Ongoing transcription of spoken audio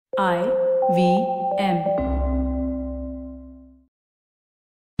IVM.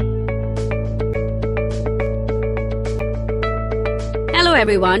 Hello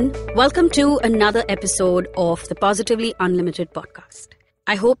everyone, welcome to another episode of the Positively Unlimited podcast.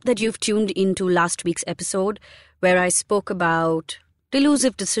 I hope that you've tuned into last week's episode where I spoke about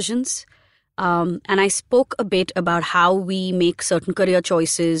delusive decisions and I spoke a bit about how we make certain career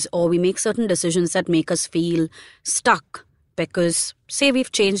choices or we make certain decisions that make us feel stuck because, say,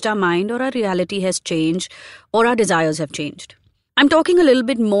 we've changed our mind or our reality has changed or our desires have changed. I'm talking a little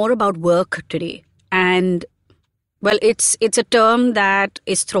bit more about work today, and well, it's a term that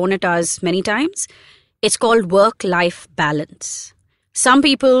is thrown at us many times. It's called work-life balance. Some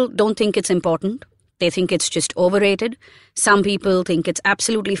people don't think it's important. They think it's just overrated. Some people think it's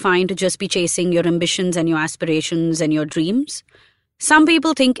absolutely fine to just be chasing your ambitions and your aspirations and your dreams. Some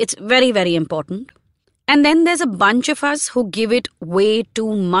people think it's very, very important. And then there's a bunch of us who give it way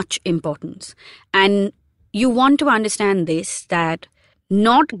too much importance. And you want to understand this, that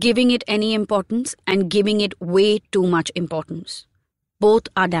not giving it any importance and giving it way too much importance, both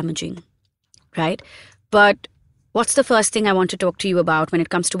are damaging, right? But what's the first thing I want to talk to you about when it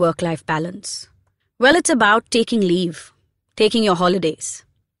comes to work-life balance? Well, it's about taking leave, taking your holidays.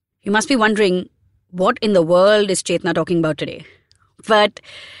 You must be wondering, what in the world is Chetna talking about today?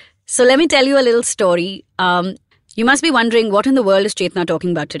 So let me tell you a little story. You must be wondering, what in the world is Chetna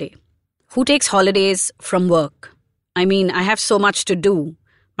talking about today? Who takes holidays from work? I mean, I have so much to do.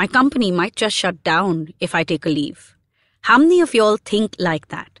 My company might just shut down if I take a leave. How many of y'all think like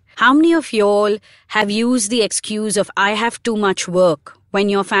that? How many of y'all have used the excuse of I have too much work when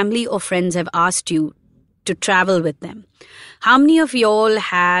your family or friends have asked you to travel with them? How many of y'all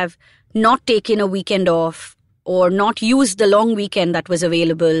have not taken a weekend off or not used the long weekend that was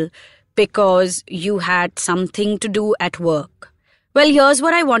available because you had something to do at work? Well, here's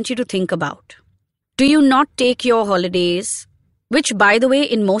what I want you to think about. Do you not take your holidays, which, by the way,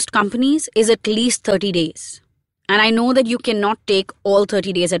 in most companies is at least 30 days? And I know that you cannot take all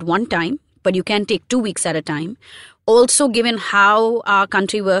 30 days at one time, but you can take 2 weeks at a time. Also, given how our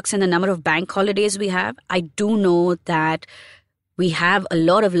country works and the number of bank holidays we have, I do know that we have a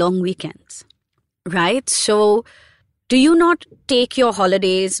lot of long weekends, right? So, do you not take your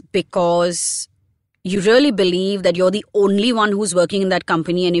holidays because you really believe that you're the only one who's working in that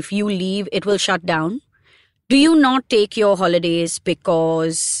company and if you leave, it will shut down? Do you not take your holidays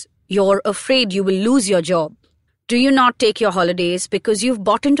because you're afraid you will lose your job? Do you not take your holidays because you've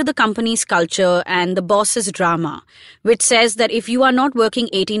bought into the company's culture and the boss's drama, which says that if you are not working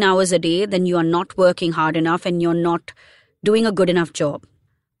 18 hours a day, then you are not working hard enough and you're not doing a good enough job?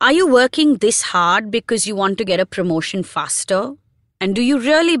 Are you working this hard because you want to get a promotion faster? And do you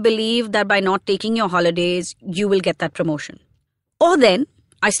really believe that by not taking your holidays, you will get that promotion? Or then,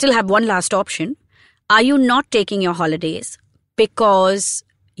 I still have one last option. Are you not taking your holidays because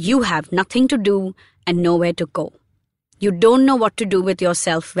you have nothing to do and nowhere to go? You don't know what to do with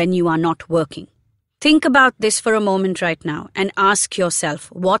yourself when you are not working. Think about this for a moment right now and ask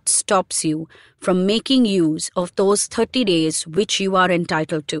yourself what stops you from making use of those 30 days which you are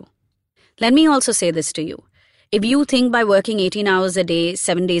entitled to. Let me also say this to you. If you think by working 18 hours a day,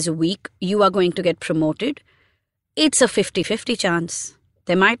 7 days a week, you are going to get promoted, it's a 50-50 chance.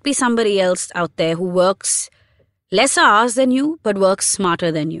 There might be somebody else out there who works lesser hours than you but works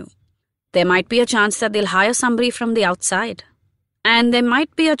smarter than you. There might be a chance that they'll hire somebody from the outside. And there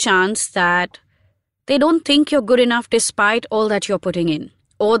might be a chance that they don't think you're good enough despite all that you're putting in,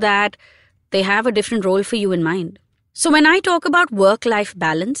 or that they have a different role for you in mind. So when I talk about work-life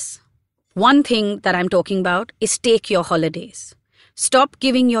balance, one thing that I'm talking about is take your holidays. Stop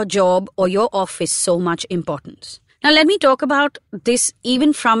giving your job or your office so much importance. Now, let me talk about this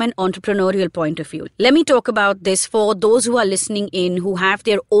even from an entrepreneurial point of view. Let me talk about this for those who are listening in who have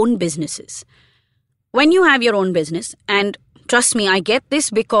their own businesses. When you have your own business, and trust me, I get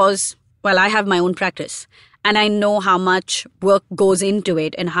this because, well, I have my own practice and I know how much work goes into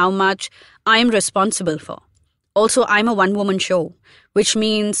it and how much I'm responsible for. Also, I'm a one-woman show, which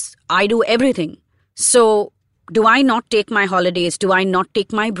means I do everything. So, do I not take my holidays? Do I not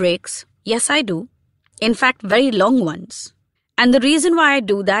take my breaks? Yes, I do. In fact, very long ones. And the reason why I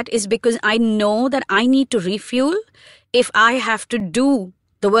do that is because I know that I need to refuel if I have to do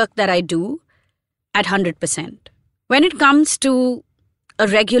the work that I do at 100%. When it comes to a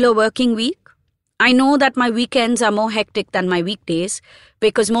regular working week, I know that my weekends are more hectic than my weekdays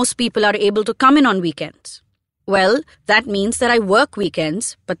because most people are able to come in on weekends. Well, that means that I work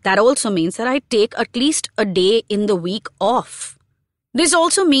weekends, but that also means that I take at least a day in the week off. This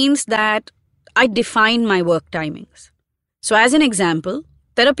also means that I define my work timings. So as an example,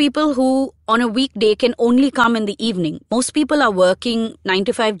 There are people who on a weekday can only come in the evening. Most people are working 9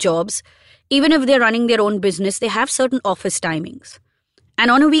 to 5 jobs. Even if they're running their own business, they have certain office timings.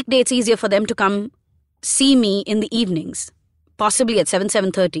 And on a weekday, it's easier for them to come see me in the evenings, possibly at 7,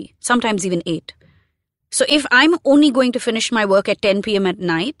 7:30, sometimes even 8. So if I'm only going to finish my work at 10 p.m. at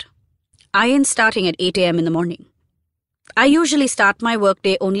night, I am starting at 8 a.m. in the morning. I usually start my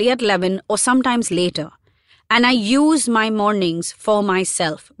workday only at 11 or sometimes later. And I use my mornings for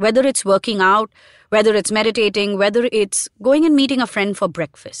myself, whether it's working out, whether it's meditating, whether it's going and meeting a friend for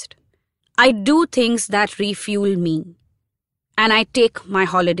breakfast. I do things that refuel me. And I take my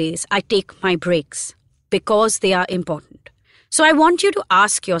holidays, I take my breaks because they are important. So I want you to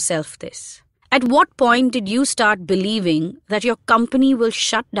ask yourself this. At what point did you start believing that your company will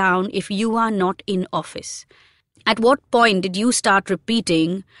shut down if you are not in office? At what point did you start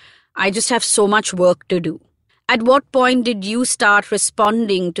repeating, I just have so much work to do? At what point did you start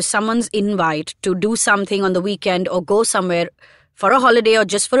responding to someone's invite to do something on the weekend or go somewhere for a holiday or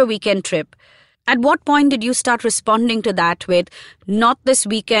just for a weekend trip? At what point did you start responding to that with, not this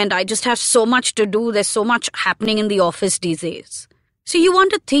weekend, I just have so much to do, there's so much happening in the office these days? So you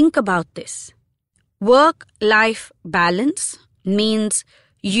want to think about this. Work-life balance means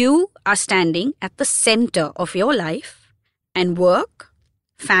you are standing at the center of your life, and work,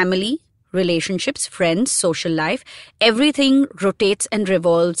 family, relationships, friends, social life, everything rotates and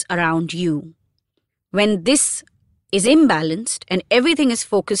revolves around you. When this is imbalanced and everything is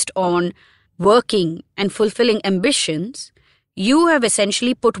focused on working and fulfilling ambitions, you have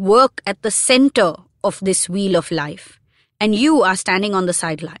essentially put work at the center of this wheel of life, and you are standing on the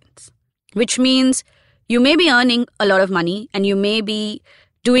sidelines, which means you may be earning a lot of money and you may be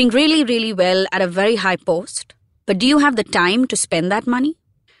doing really, really well at a very high post, but do you have the time to spend that money?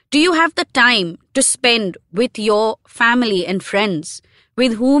 Do you have the time to spend with your family and friends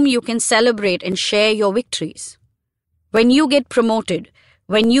with whom you can celebrate and share your victories? When you get promoted,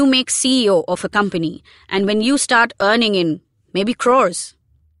 when you make CEO of a company, and when you start earning in maybe crores,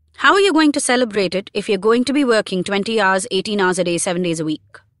 how are you going to celebrate it if you're going to be working 20 hours, 18 hours a day, 7 days a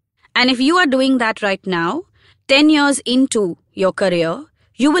week? And if you are doing that right now, 10 years into your career,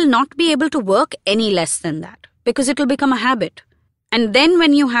 you will not be able to work any less than that because it will become a habit. And then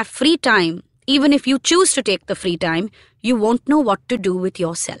when you have free time, even if you choose to take the free time, you won't know what to do with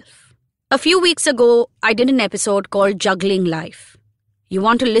yourself. A few weeks ago, I did an episode called Juggling Life. You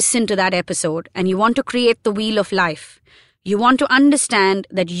want to listen to that episode and you want to create the wheel of life. You want to understand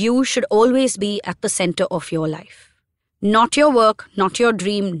that you should always be at the center of your life. Not your work, not your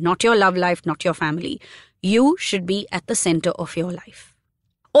dream, not your love life, not your family. You should be at the center of your life.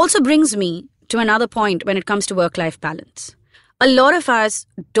 Also brings me to another point when it comes to work-life balance. A lot of us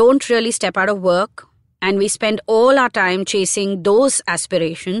don't really step out of work and we spend all our time chasing those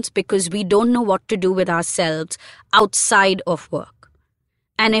aspirations because we don't know what to do with ourselves outside of work.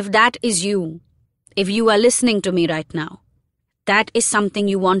 And if that is you, if you are listening to me right now, that is something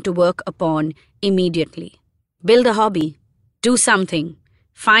you want to work upon immediately. Build a hobby, do something,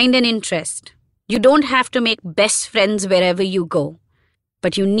 find an interest. You don't have to make best friends wherever you go,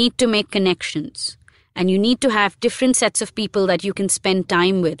 but you need to make connections. And you need to have different sets of people that you can spend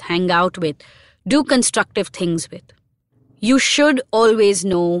time with, hang out with, do constructive things with. You should always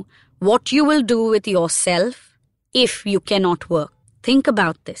know what you will do with yourself if you cannot work. Think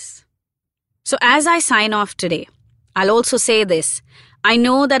about this. So as I sign off today, I'll also say this. I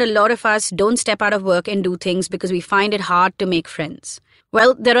know that a lot of us don't step out of work and do things because we find it hard to make friends.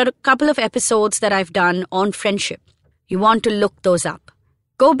 Well, there are a couple of episodes that I've done on friendship. You want to look those up.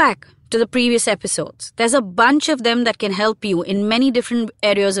 Go back to the previous episodes. There's a bunch of them that can help you in many different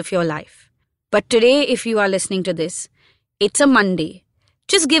areas of your life. But today, if you are listening to this, it's a Monday.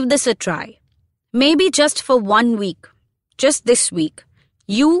 Just give this a try. Maybe just for 1 week, just this week,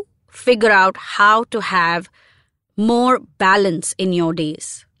 you figure out how to have more balance in your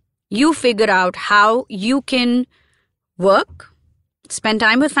days. You figure out how you can work, spend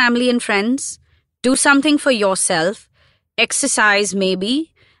time with family and friends, do something for yourself, exercise maybe,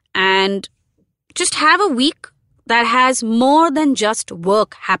 and just have a week that has more than just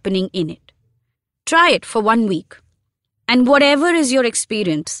work happening in it. Try it for 1 week. And whatever is your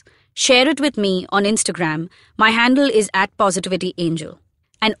experience, share it with me on Instagram. My handle is @PositivityAngel.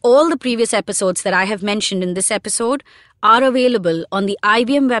 And all the previous episodes that I have mentioned in this episode are available on the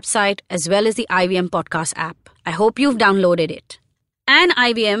IVM website as well as the IVM podcast app. I hope you've downloaded it. And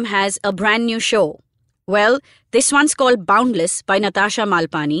IVM has a brand new show. Well, this one's called Boundless by Natasha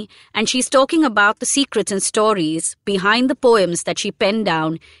Malpani, and she's talking about the secrets and stories behind the poems that she penned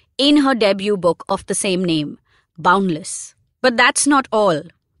down in her debut book of the same name, Boundless. But that's not all.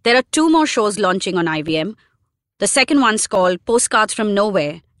 There are 2 more shows launching on IVM. The second one's called Postcards from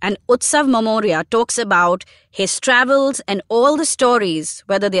Nowhere, and Utsav Momoria talks about his travels and all the stories,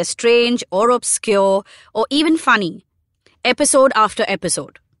 whether they're strange or obscure or even funny, episode after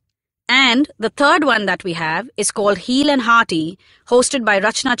episode. And the third one that we have is called Heal and Hearty, hosted by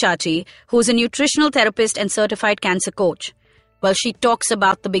Rachna Chachi, who's a nutritional therapist and certified cancer coach. Well, she talks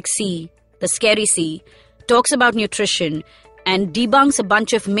about the big C, the scary C, talks about nutrition, and debunks a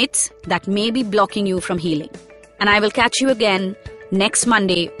bunch of myths that may be blocking you from healing. And I will catch you again next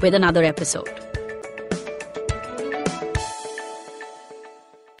Monday with another episode.